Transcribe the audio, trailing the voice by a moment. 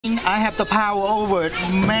I have the power over it,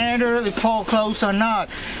 matter if foreclosed or not.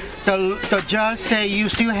 The judge say you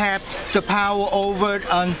still have the power over it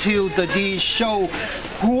until the deed show.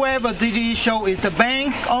 Whoever the deed show is the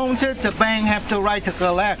bank owns it, the bank have the right to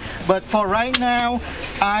collect. But for right now,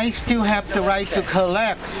 I still have the right to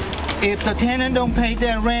collect. If the tenant don't pay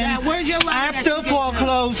their rent, after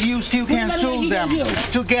foreclosure, you still can sue them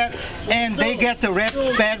to get, and they get the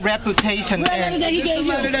bad reputation. And the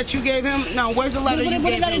letter that you gave him? No, where's the letter you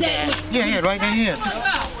gave him? Yeah, right here.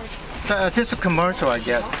 This is a commercial, I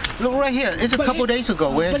guess. Look right here. It's a couple days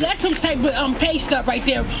ago. But that's some type of pay stuff right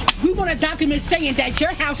there. We want a document saying that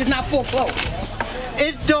your house is not foreclosed.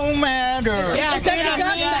 It don't matter. Yeah, it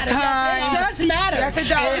does matter. I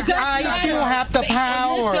still have the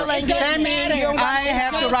power. That means I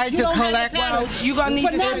have the right to collect. You gonna need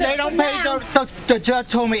to. If they don't pay the judge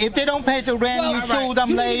told me if they don't pay the rent, you sue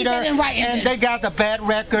them later, and they got the bad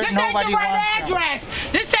record. Nobody wants them. Address.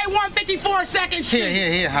 This say 154 2nd Street.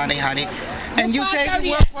 Here, honey. And you say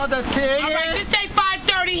you work for the city? All right, this say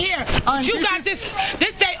 530 here. But you got this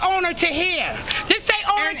say owner to here. This say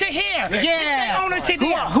owner to here. Yeah. This say owner to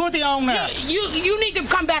there. Who the owner? You need to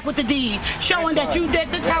come back with the deed showing that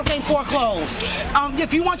this house ain't foreclosed.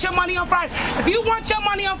 If you want your money on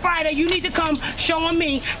Friday, you need to come showing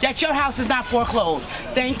me that your house is not foreclosed.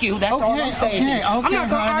 Thank you. That's all I'm saying. Okay, I'm not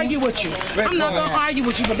gonna argue with you. I'm not gonna argue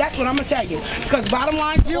with you, but that's what I'm gonna tell you. Because bottom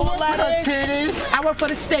line, you work for the city. I work for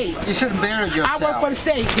the state. You shouldn't bury yourself. I work for the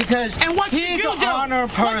state. Because and what he's should you an do? honor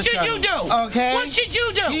person. What should you do? Okay. What should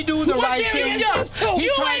you do? He do the right thing. You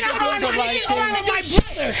ain't a honor. He trying to do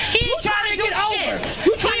shit. He ain't trying to get over.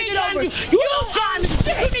 You trying to get over.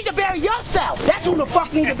 You need to bury yourself. That's who the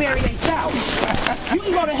fuck need to bury themselves. You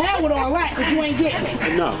can go to hell with all that because you ain't getting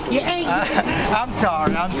it. No. You ain't getting it. I'm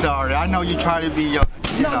sorry. I know you try to be you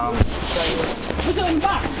know. Look at him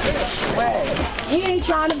back. He ain't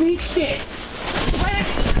trying to be shit.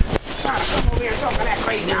 Trying to come over here and talk that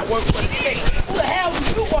crazy. I work for the state. Who the hell do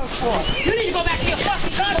you work for? You need to go back to your fucking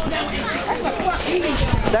country. That's what the fuck you need to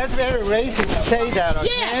do. That's very racist to say that, okay?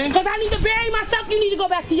 Yeah, because I need to bury myself. You need to go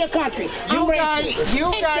back to your country. You guys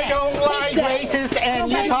don't like racists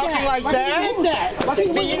and you're talking like that?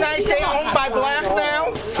 The United States owned by blacks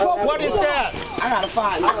now? What is that? I gotta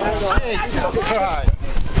find Jesus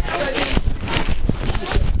Christ.